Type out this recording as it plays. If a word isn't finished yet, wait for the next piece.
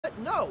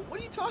No, what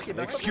are you talking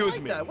about? Excuse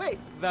Something me. like that. Wait.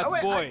 That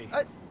wait, boy.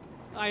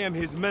 I am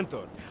his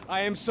mentor.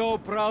 I am so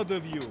proud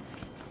of you.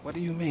 What do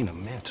you mean, a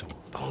mentor?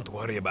 Don't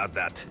worry about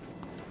that.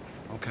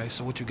 Okay,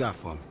 so what you got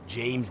for me?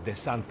 James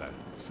DeSanta.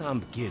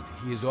 Some kid.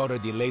 He is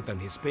already late on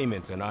his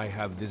payments, and I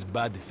have this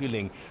bad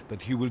feeling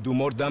that he will do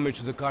more damage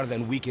to the car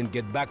than we can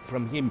get back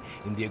from him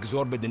in the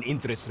exorbitant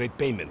interest rate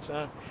payments,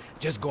 huh?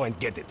 Just go and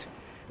get it.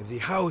 The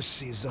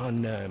house is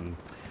on,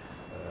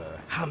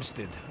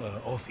 Hampstead,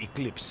 off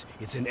Eclipse.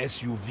 It's an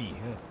SUV,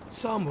 huh?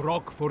 Some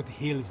Rockford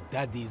Hills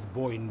daddy's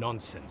boy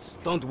nonsense.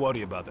 Don't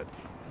worry about it.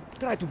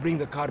 Try to bring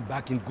the car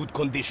back in good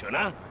condition,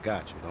 huh? I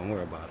got you, don't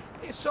worry about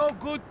it. It's so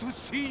good to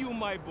see you,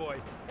 my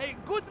boy. Hey,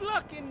 good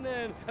luck in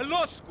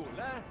law school,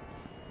 huh?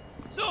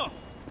 So,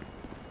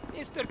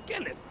 Mr.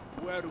 Kenneth,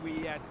 were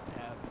we at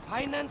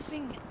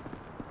financing?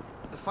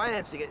 The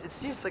financing, it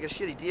seems like a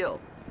shitty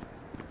deal.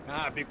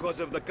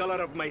 Because of the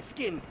color of my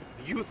skin,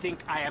 you think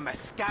I am a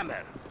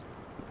scammer.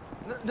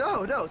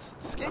 No,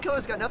 skin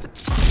color's got nothing.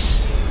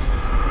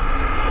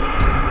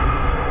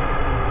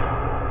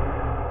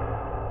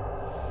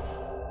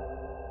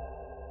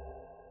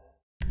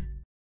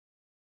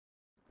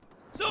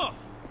 So,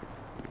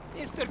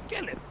 Mr.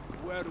 Kenneth,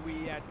 were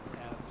we at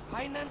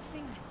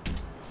financing?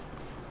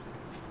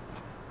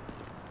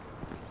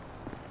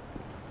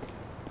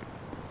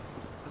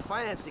 The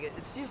financing,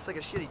 it seems like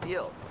a shitty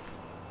deal.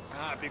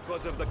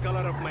 Because of the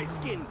color of my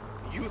skin,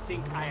 you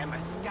think I am a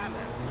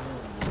scammer.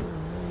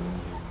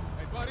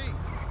 Hey, buddy.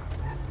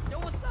 Yo,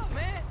 what's up,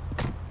 man?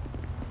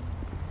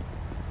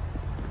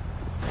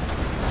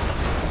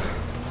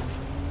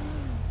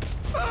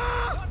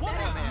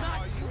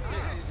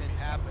 This isn't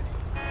happening.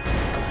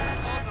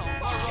 Oh no,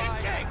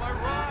 my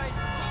ride.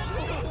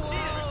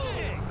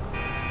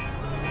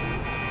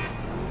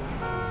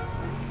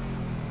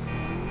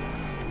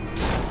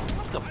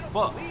 What the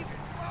fuck?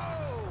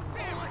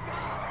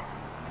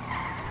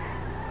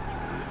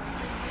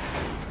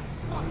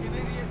 Fucking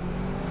idiot.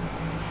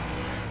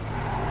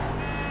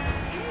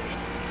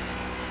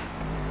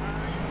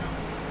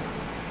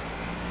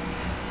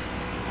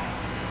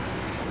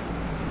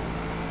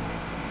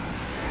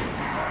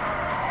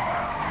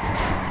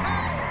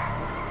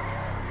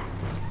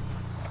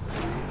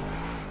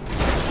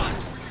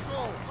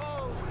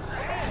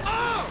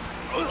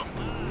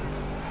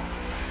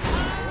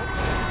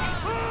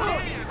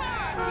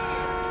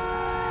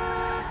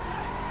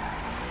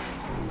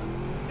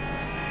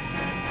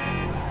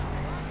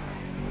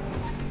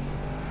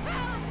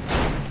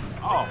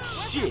 Oh,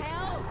 shit!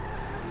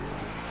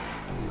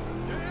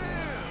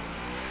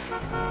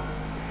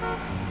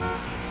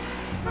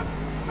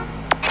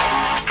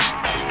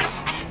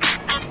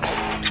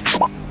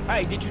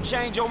 Hey, did you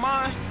change your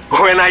mind?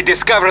 When I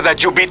discover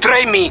that you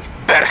betray me,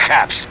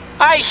 perhaps.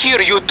 I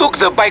hear you took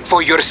the bike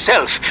for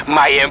yourself,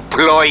 my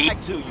employee.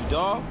 Back to you,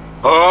 dawg.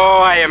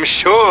 Oh, I am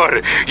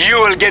sure.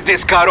 You will get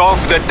this car off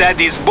the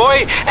daddy's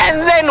boy,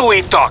 and then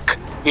we talk.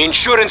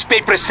 Insurance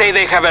papers say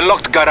they have a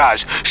locked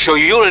garage, so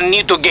you'll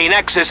need to gain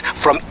access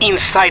from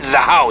inside the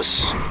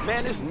house.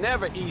 Man, it's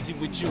never easy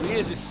with you,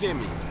 is it,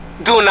 Simi?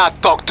 Do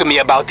not talk to me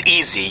about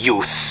easy,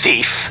 you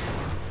thief.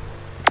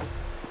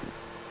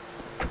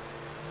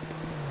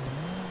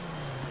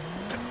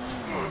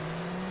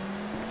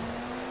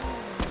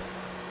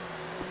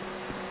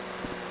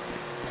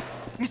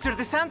 Mr.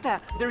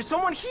 DeSanta, there's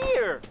someone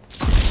here!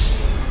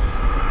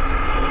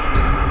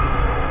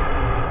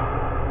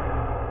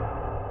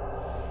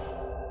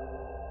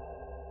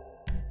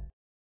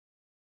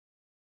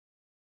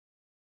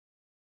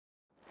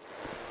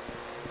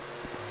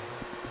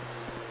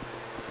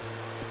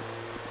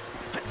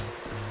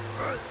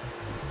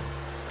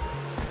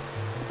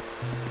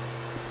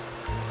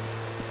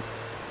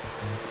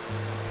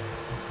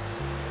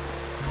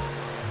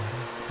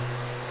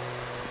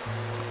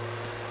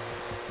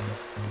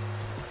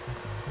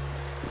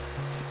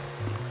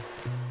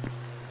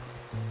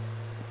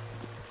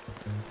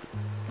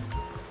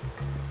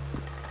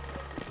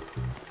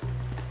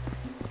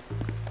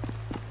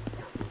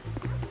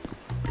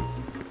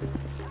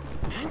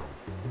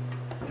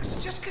 It's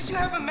just because you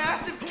have a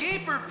massive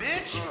gaper,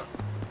 bitch.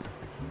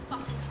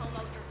 Fucking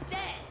homo, you're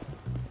dead.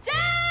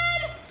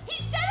 Dad! He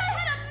said I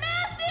had a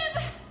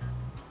massive...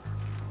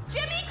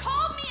 Jimmy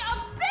called me a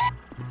bitch!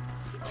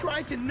 You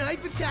tried to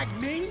knife attack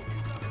me?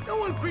 No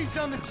one creeps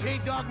on the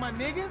J-Dog, my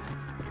niggas.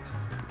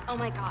 Oh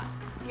my god,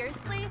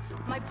 seriously?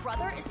 My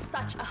brother is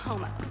such a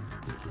homo.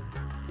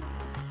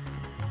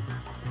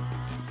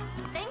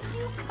 Thank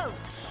you, coach.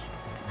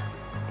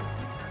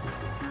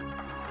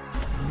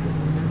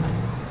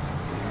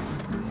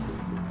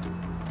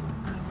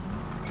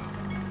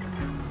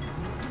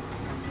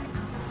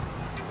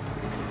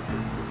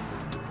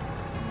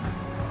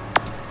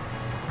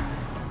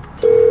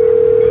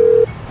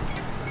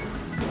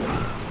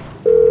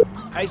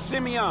 Hey,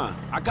 Simeon,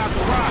 I got the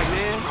ride,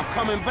 man. I'm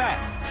coming back.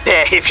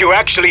 If you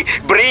actually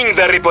bring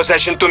the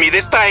repossession to me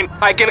this time,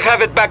 I can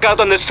have it back out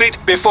on the street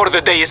before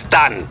the day is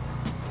done.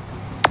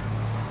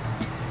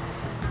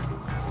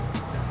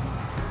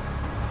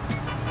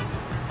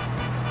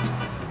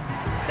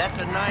 That's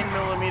a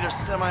 9mm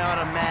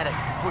semi-automatic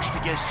pushed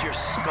against your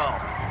skull.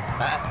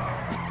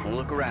 Don't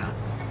look around.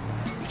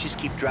 You just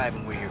keep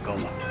driving where you're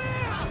going.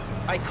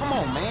 Hey, come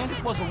on, man.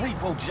 This was a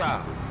repo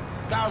job.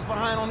 Guy was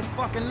behind on his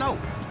fucking note.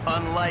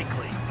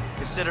 Unlikely,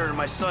 considering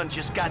my son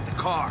just got the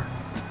car.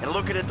 And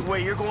looking at the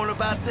way you're going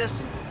about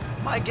this,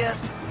 my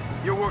guess,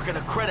 you're working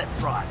a credit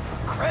fraud.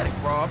 Credit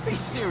fraud? Be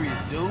serious,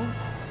 dude.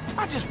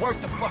 I just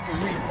worked the fucking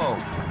repo.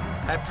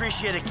 I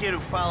appreciate a kid who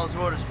follows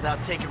orders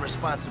without taking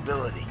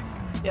responsibility.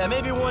 Yeah,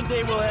 maybe one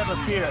day we'll have a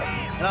beer,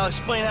 and I'll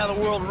explain how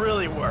the world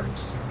really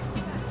works.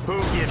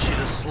 Who gives you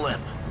the slip?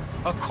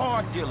 A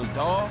car dealer,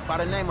 dawg, by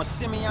the name of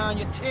Simeon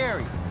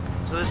Yeteri.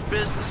 So this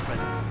businessman,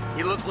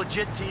 he look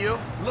legit to you?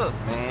 Look,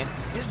 man,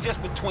 it's just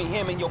between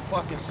him and your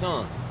fucking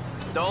son.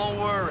 Don't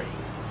worry.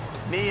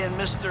 Me and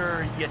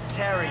Mr.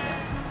 Yetarian,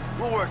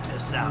 we'll work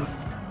this out.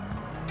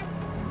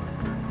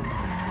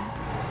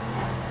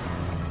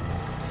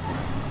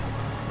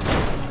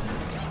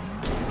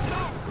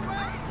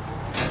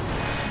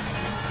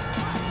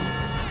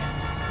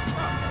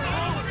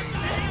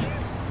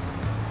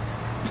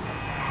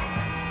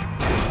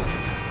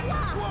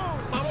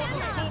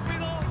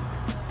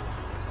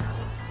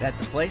 That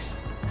the place?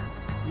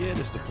 Yeah,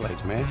 this the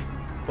place, man.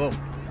 Whoa.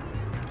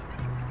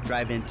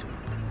 Drive into it.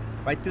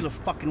 Right through the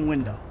fucking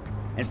window.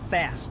 And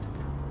fast.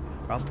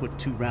 Or I'll put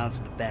 2 rounds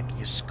in the back of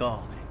your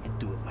skull and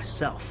do it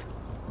myself.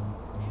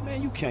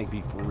 Man, you can't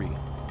be for real.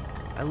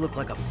 I look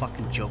like a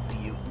fucking joke to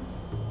you.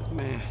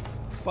 Man,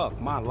 fuck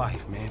my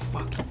life, man.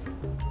 Fuck it.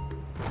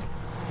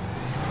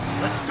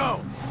 Let's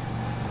go!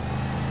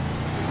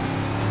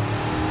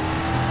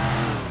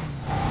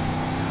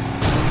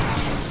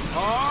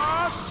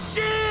 Oh,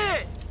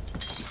 shit!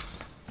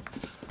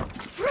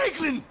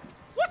 Franklin!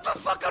 What the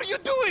fuck are you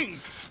doing?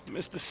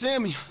 Mr.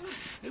 Simeon,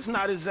 it's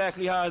not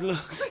exactly how it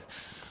looks.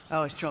 I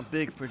always trump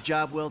big for a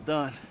job well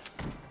done.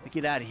 Now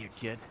get out of here,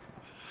 kid.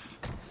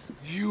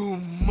 You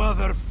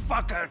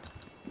motherfucker!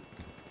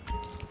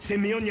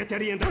 Simeon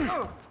Yeteri and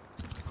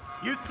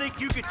You think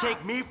you could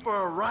take me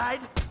for a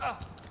ride?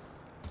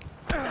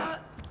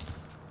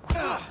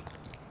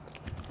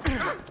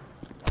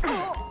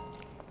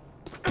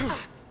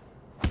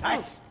 I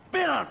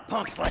spit on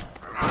punks like...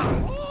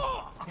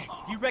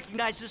 You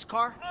recognize this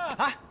car?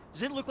 Huh?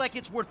 Does it look like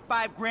it's worth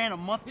 $5 grand a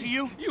month to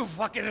you? You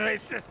fucking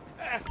racist!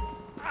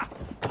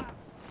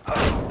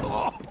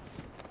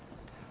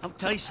 I'll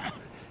tell you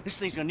something. This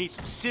thing's gonna need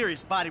some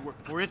serious bodywork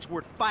for it's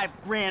worth $5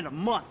 grand a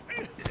month.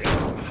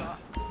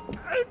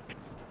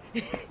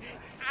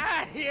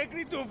 He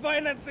agreed to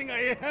financing.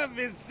 I have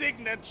his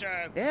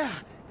signature. Yeah,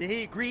 did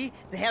he agree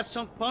to have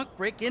some punk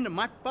break into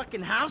my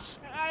fucking house?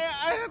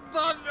 I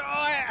don't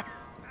know.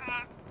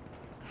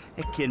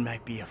 That kid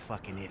might be a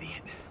fucking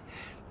idiot,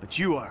 but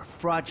you are a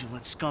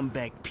fraudulent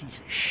scumbag piece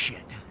of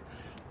shit.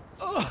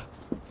 Ugh.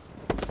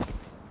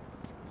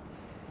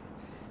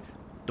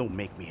 Don't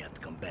make me have to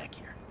come back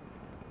here.